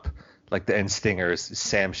shows up, like the end stingers,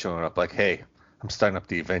 Sam showing up, like, hey, I'm starting up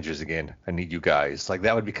the Avengers again. I need you guys. Like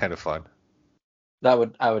that would be kind of fun. I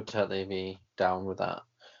would totally be down with that.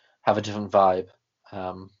 Have a different vibe,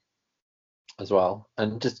 as well,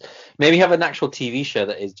 and just maybe have an actual TV show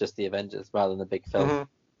that is just the Avengers rather than a big film. Mm-hmm.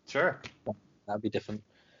 Sure. That'd be different.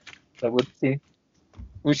 But we'll see.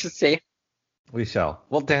 We should see. We shall.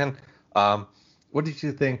 Well, Dan, what did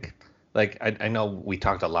you think? Like, I know we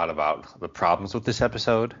talked a lot about the problems with this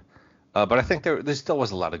episode, but I think there still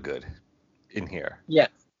was a lot of good in here. Yeah.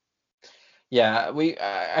 Yeah,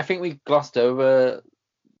 I think we glossed over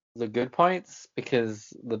the good points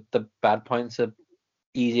because the bad points are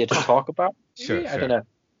easier to talk about. Sure. I don't know.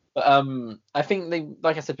 But I think they,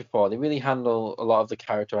 like I said before, they really handle a lot of the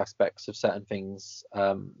character aspects of certain things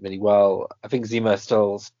really well. I think Zemo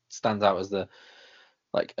still stands out as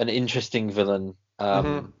an interesting villain,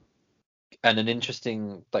 and an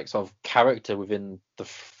interesting like sort of character within the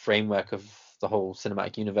framework of the whole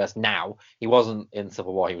cinematic universe. Now he wasn't in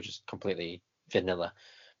Civil War; he was just completely vanilla.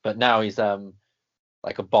 But now he's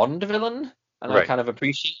like a Bond villain, and right. I kind of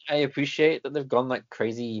appreciate that they've gone like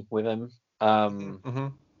crazy with him.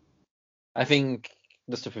 I think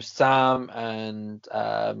the stuff with Sam and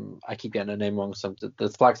I keep getting her name wrong, so the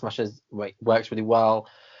Flag Smashers works really well.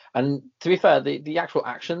 And to be fair, the actual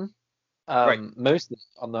action, mostly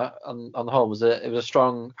on the whole, was a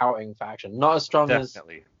strong outing for action. Not as strong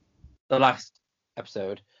Definitely. as the last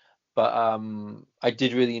episode, but I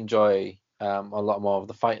did really enjoy a lot more of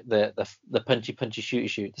the fight, the punchy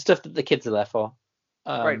shoot, the stuff that the kids are there for.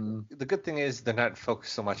 Right. The good thing is they're not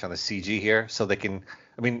focused so much on the CG here, so they can.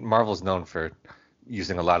 I mean, Marvel's known for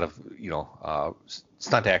using a lot of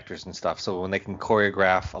stunt actors and stuff. So when they can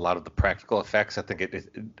choreograph a lot of the practical effects, I think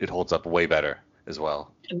it holds up way better as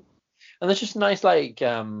well. And there's just nice like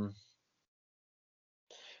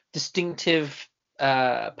distinctive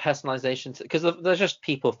personalizations because they're just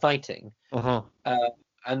people fighting.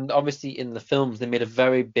 And obviously in the films they made a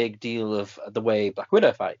very big deal of the way Black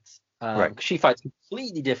Widow fights. Right. She fights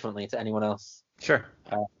completely differently to anyone else. Sure.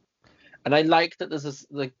 And I like that there's this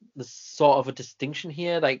sort of a distinction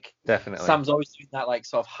here. Like, definitely, Sam's always doing that like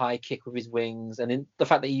sort of high kick with his wings, and in the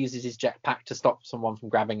fact that he uses his jetpack to stop someone from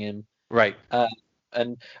grabbing him. Right.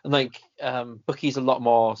 And like Bucky's a lot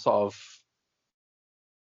more sort of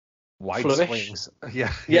wide flourish. swings.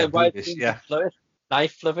 Yeah. Wide swings. Yeah. Flourish.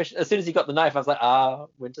 knife flourish. As soon as he got the knife, I was like,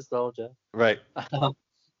 Winter Soldier. Right.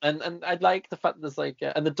 And I like the fact that there's like,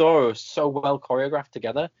 and the Doro is so well choreographed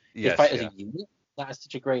together. They Yes. fight as Yeah. a unit. That is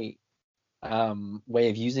such a great way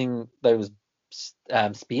of using those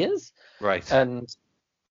spears. Right. And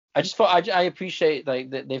I just thought I appreciate like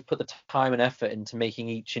that they've put the time and effort into making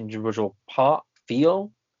each individual part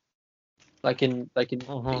feel like an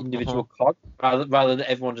individual cog, rather than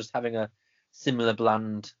everyone just having a similar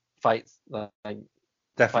bland fight fight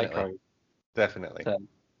Definitely. code. Definitely. So,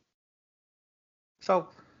 So,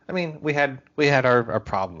 I mean, we had our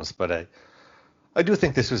problems, but I do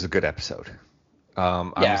think this was a good episode.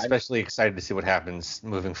 I'm especially excited to see what happens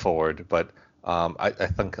moving forward, but I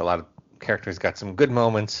think a lot of characters got some good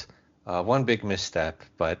moments, one big misstep,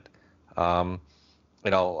 but I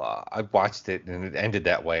watched it and it ended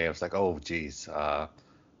that way. I was like, oh, geez, the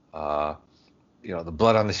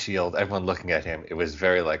blood on the shield, everyone looking at him. It was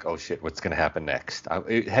very like, oh shit, what's gonna happen next?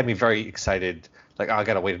 It had me very excited. Like, I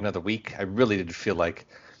gotta wait another week. I really did feel like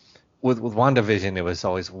with WandaVision, it was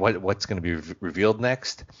always what's going to be revealed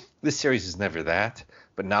next. This series is never that,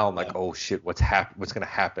 but now I'm like, oh shit, what's going to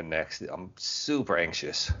happen next? I'm super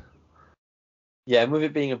anxious. Yeah, and with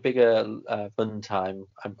it being a bigger fun time,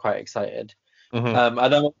 I'm quite excited. Mm-hmm. I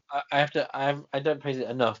don't praise it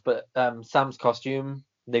enough, but Sam's costume,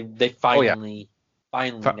 they finally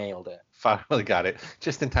nailed it. Finally got it,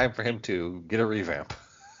 just in time for him to get a revamp.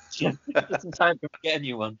 Just in time for get a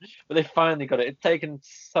new one, but they finally got it. It's taken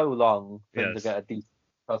so long for them to get a decent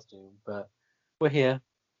costume, but we're here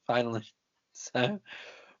finally. So,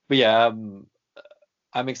 but yeah,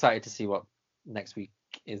 I'm excited to see what next week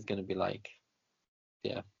is going to be like.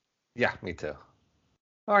 Yeah, me too.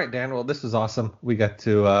 All right, Dan. Well, this was awesome. We got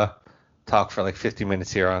to talk for like 50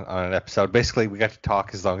 minutes here on an episode. Basically, we got to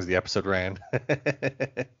talk as long as the episode ran.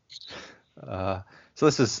 So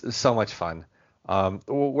this is so much fun.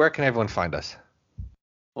 Where can everyone find us?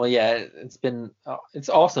 Well, yeah, it's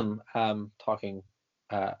awesome talking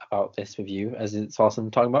about this with you, as it's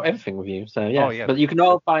awesome talking about everything with you. So yeah, but you can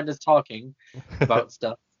all find us talking about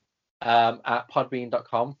stuff at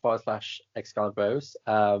podbean.com/Excalibros.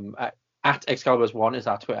 At Excalibros1 is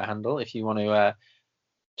our Twitter handle if you want to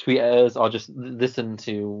tweet at us or just listen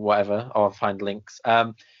to whatever or find links.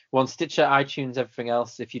 We're on Stitcher, iTunes, everything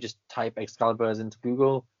else. If you just type Excaliburs into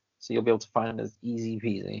Google, so you'll be able to find us easy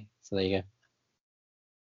peasy. So there you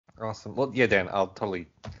go. Awesome. Well, yeah, Dan, I'll totally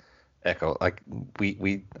echo. Like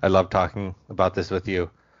I love talking about this with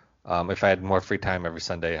you. If I had more free time every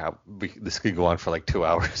Sunday, this could go on for like 2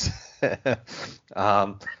 hours. But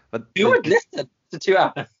you would listen to 2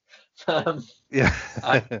 hours. Yeah.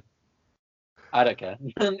 I don't care.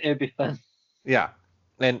 It'd be fun. Yeah,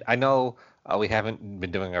 and I know we haven't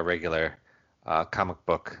been doing our regular comic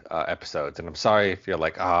book episodes, and I'm sorry if you're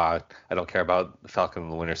like, I don't care about Falcon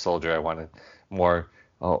and the Winter Soldier. I wanted more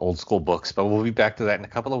old school books, but we'll be back to that in a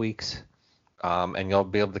couple of weeks, and you'll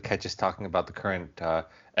be able to catch us talking about the current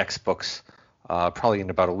X books probably in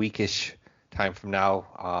about a weekish time from now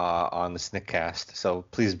on the Snickcast. So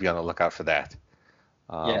please be on the lookout for that.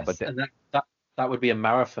 Yes, but and that would be a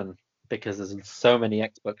marathon because there's so many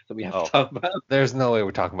X books that we have to talk about. There's no way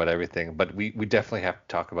we're talking about everything, but we definitely have to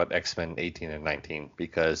talk about X-Men 18 and 19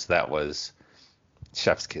 because that was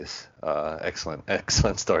chef's kiss.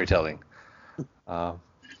 Excellent storytelling.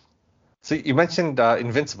 So you mentioned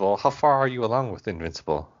Invincible. How far are you along with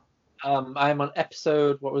Invincible? I'm on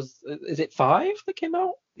episode, is it 5 that came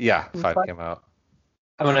out? Yeah, 5 came out.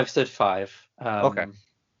 I'm on episode 5. Okay.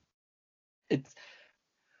 It's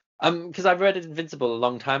because I've read Invincible a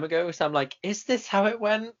long time ago, so I'm like, is this how it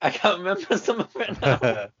went? I can't remember some of it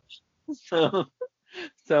now.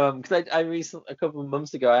 so because I recently, a couple of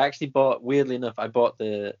months ago, I actually bought, weirdly enough, I bought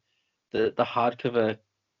the hardcover,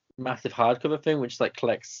 massive hardcover thing, which like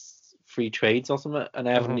collects free trades or something, and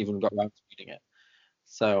I haven't even got around to reading it.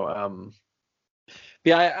 So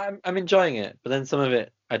yeah, I'm enjoying it, but then some of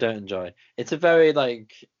it I don't enjoy. It's a very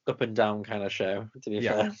like up and down kind of show, to be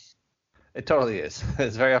fair. It totally is.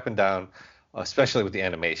 It's very up and down, especially with the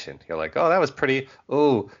animation. You're like, oh, that was pretty.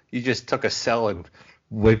 Oh, you just took a cell and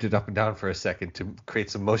waved it up and down for a second to create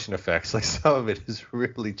some motion effects. Like some of it is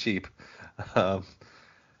really cheap. But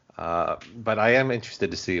I am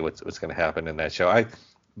interested to see what's going to happen in that show.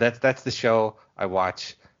 That's the show I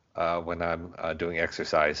watch when I'm doing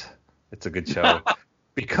exercise. It's a good show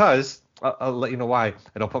because I'll let you know why.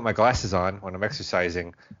 I don't put my glasses on when I'm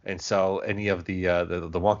exercising, and so any of the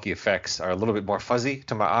wonky effects are a little bit more fuzzy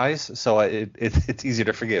to my eyes, so it's easier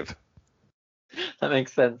to forgive. That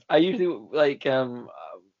makes sense. I usually like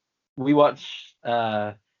we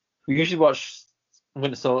usually watch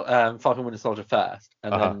Falcon Winter Soldier first,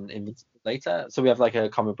 and Uh-huh. then Invincible later. So we have like a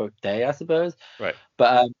comic book day, I suppose. Right.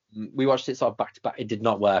 But we watched it sort of back to back. It did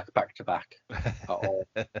not work back to back at all.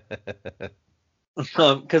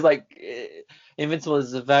 Because Invincible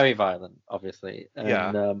is very violent, obviously, and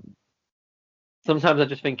Yeah. sometimes I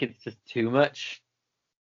just think it's just too much.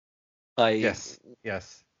 Like, Yes.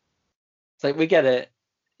 Yes. it's like we get it.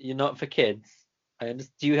 You're not for kids.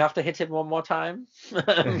 Do you have to hit him one more time?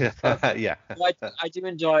 But Yeah. I do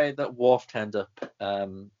enjoy that Worf turned up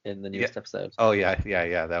in the newest Yeah. episode. Oh yeah.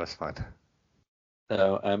 That was fun.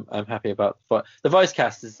 So I'm happy about the voice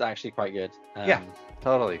cast is actually quite good. Yeah.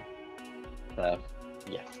 Totally. So,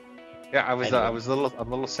 yeah. Yeah, I Anyway. was I'm a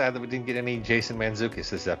little sad that we didn't get any Jason Mantzoukas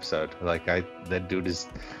this episode. That dude is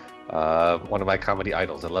one of my comedy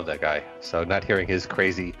idols. I love that guy. So not hearing his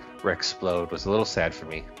crazy Rexplode was a little sad for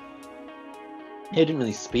me. He didn't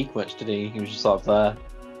really speak much, did he? He was just sort of there,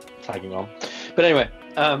 tagging on. But anyway,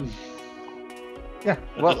 Yeah.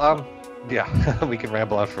 Well, yeah, we can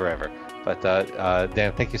ramble on forever. But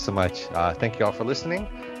Dan, thank you so much. Thank you all for listening,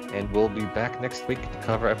 and we'll be back next week to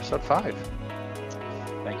cover episode 5.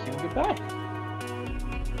 thank you and goodbye.